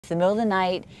the middle of the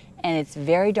night and it's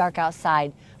very dark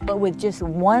outside, but with just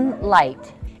one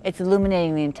light, it's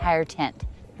illuminating the entire tent.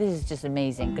 This is just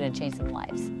amazing, gonna change some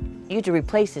lives. You have to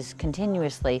replace this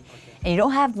continuously, and you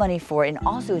don't have money for it, and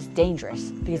also it's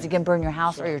dangerous because it can burn your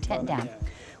house or your tent down,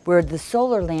 where the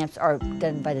solar lamps are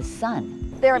done by the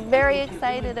sun. They're very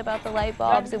excited about the light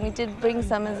bulbs, and we did bring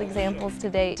some as examples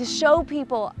today to show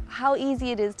people how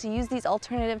easy it is to use these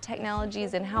alternative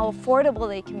technologies and how affordable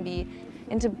they can be,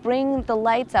 and to bring the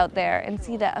lights out there and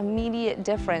see that immediate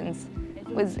difference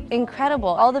was incredible.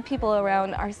 All the people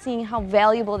around are seeing how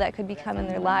valuable that could become in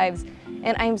their lives,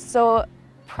 and I'm so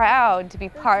proud to be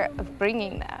part of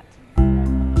bringing that.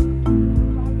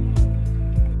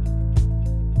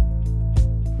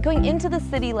 Going into the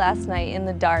city last night in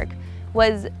the dark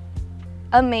was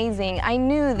amazing. I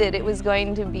knew that it was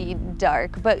going to be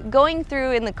dark, but going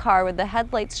through in the car with the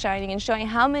headlights shining and showing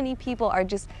how many people are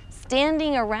just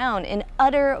standing around in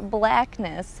utter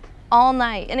blackness all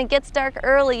night. And it gets dark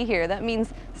early here. That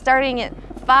means starting at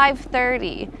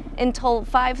 5:30 until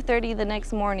 5:30 the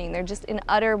next morning. They're just in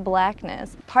utter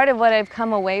blackness. Part of what I've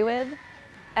come away with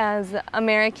as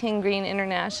American Green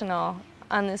International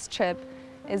on this trip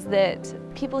is that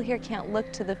people here can't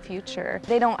look to the future.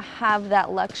 They don't have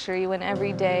that luxury when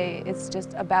every day it's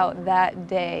just about that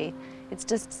day. It's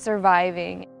just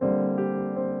surviving.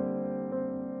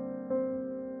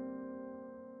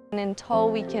 And until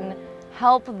we can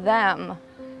help them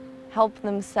help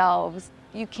themselves,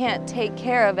 you can't take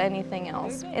care of anything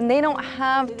else. And they don't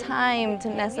have time to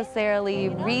necessarily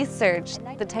research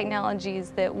the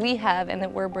technologies that we have and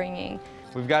that we're bringing.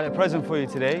 We've got a present for you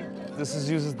today. This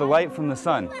uses the light from the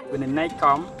sun. When the night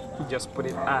comes, you just put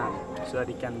it on so that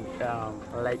it can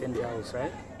light in the house,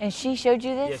 right? And she showed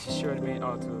you this? Yes, she showed me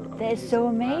how to. That is so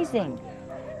amazing.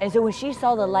 And so when she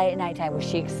saw the light at nighttime, was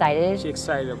she excited? She's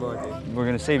excited about it. We're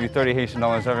going to save you 30 Haitian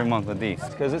dollars every month with these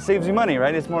because it saves you money,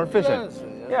 right? It's more efficient.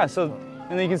 Yeah, so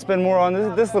and then you can spend more on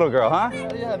this little girl, huh?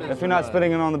 Yeah. If you're not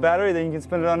spending it on the battery, then you can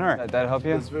spend it on her. That'll help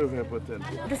you? It's very, very important.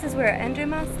 This is where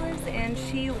Andremas lives, and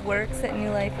she works at New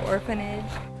Life Orphanage.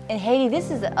 In Haiti,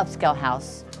 this is an upscale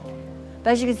house.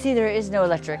 But as you can see, there is no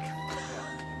electric.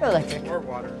 No electric. Or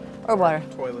water. Or water.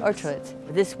 Toilets. Or toilets.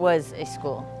 This was a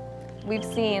school. We've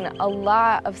seen a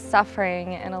lot of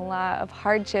suffering and a lot of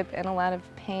hardship and a lot of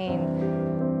pain.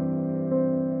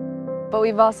 But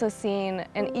we've also seen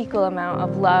an equal amount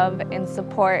of love and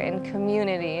support and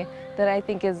community that I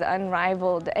think is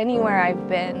unrivaled anywhere I've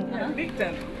been. Big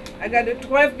tent. I got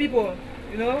 12 people,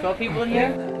 you know? 12 people in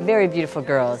here? Very beautiful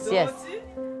girls, yes.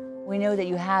 We know that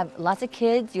you have lots of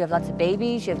kids, you have lots of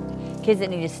babies, you have kids that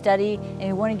need to study, and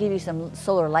we want to give you some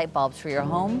solar light bulbs for your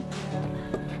home.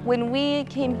 When we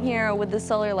came here with the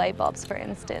solar light bulbs, for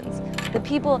instance, the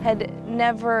people had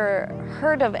never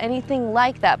heard of anything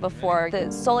like that before.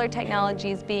 The solar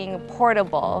technologies being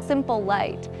portable, simple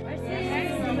light.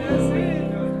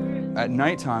 At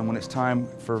nighttime, when it's time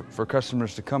for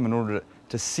customers to come in order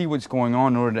to see what's going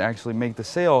on, in order to actually make the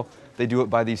sale, they do it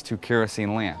by these two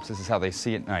kerosene lamps. This is how they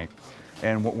see at night.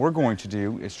 And what we're going to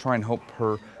do is try and help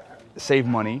her save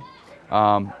money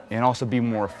and also be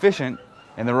more efficient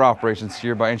in their operations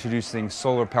here by introducing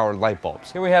solar-powered light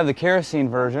bulbs. Here we have the kerosene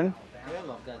version.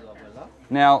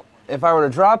 Now, if I were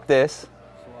to drop this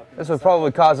would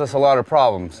probably cause us a lot of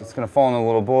problems. It's going to fall on the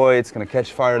little boy, it's going to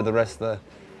catch fire to the rest of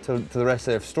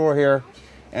the store here,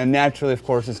 and naturally, of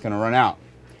course, it's going to run out.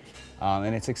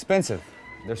 And it's expensive.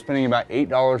 They're spending about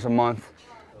 $8 a month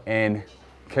in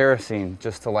kerosene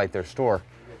just to light their store.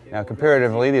 Now,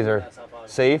 comparatively, these are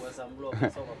safe.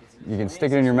 You can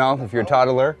stick it in your mouth if you're a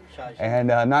toddler, and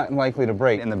not likely to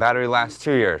break. And the battery lasts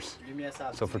 2 years.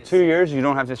 So for 2 years, you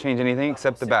don't have to change anything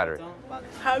except the battery.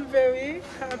 I'm very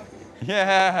happy.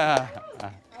 Yeah!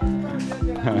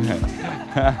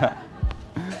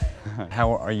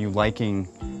 How are you liking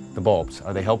the bulbs?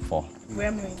 Are they helpful?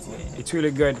 It's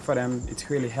really good for them. It's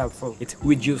really helpful. It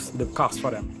reduces the cost for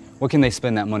them. What can they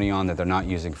spend that money on that they're not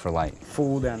using for light?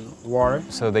 Food and water.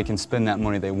 So they can spend that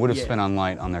money they would have spent on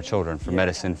light on their children for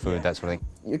medicine, food, that sort of thing.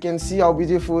 You can see how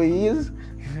beautiful he is.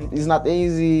 It's not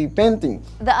easy painting.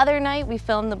 The other night we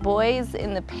filmed the boys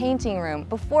in the painting room.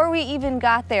 Before we even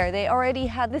got there, they already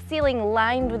had the ceiling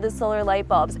lined with the solar light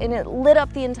bulbs, and it lit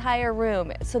up the entire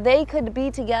room so they could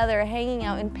be together hanging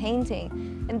out and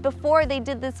painting. And before, they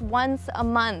did this once a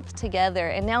month together,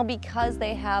 and now because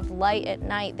they have light at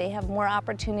night, they have more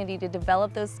opportunity to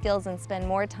develop those skills and spend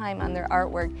more time on their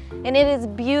artwork. And it is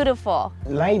beautiful.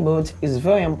 Light bulbs is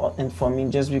very important for me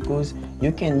just because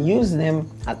you can use them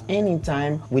at any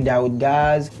time without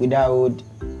gas, without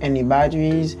any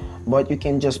batteries. but you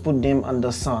can just put them on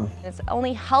the sun. It's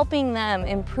only helping them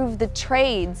improve the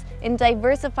trades and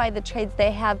diversify the trades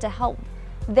they have to help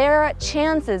their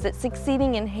chances at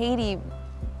succeeding in Haiti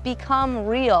become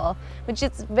real, which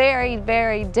is very,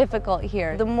 very difficult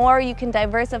here. The more you can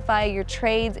diversify your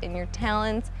trades and your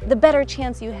talents, the better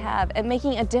chance you have at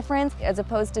making a difference as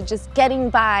opposed to just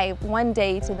getting by one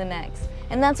day to the next.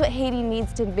 And that's what Haiti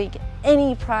needs to make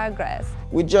any progress.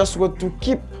 We just want to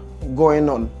keep going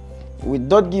on. We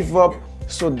don't give up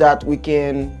so that we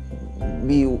can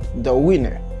be the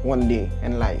winner one day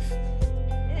in life.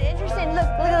 Interesting, look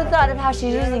at the thought of how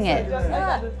she's using it.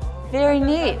 Very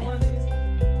neat.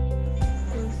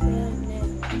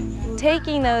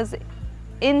 Taking those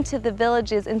into the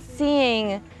villages and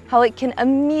seeing how it can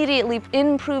immediately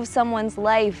improve someone's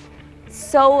life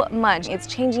so much. It's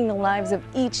changing the lives of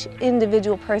each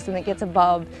individual person that gets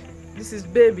involved. This is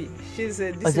baby. She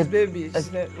said, this is baby.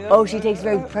 Oh, she takes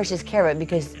very precious care of it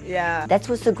because yeah. That's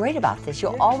what's so great about this.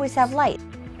 You'll always have light.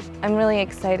 I'm really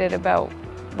excited about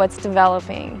what's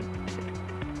developing.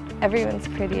 Everyone's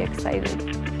pretty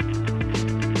excited.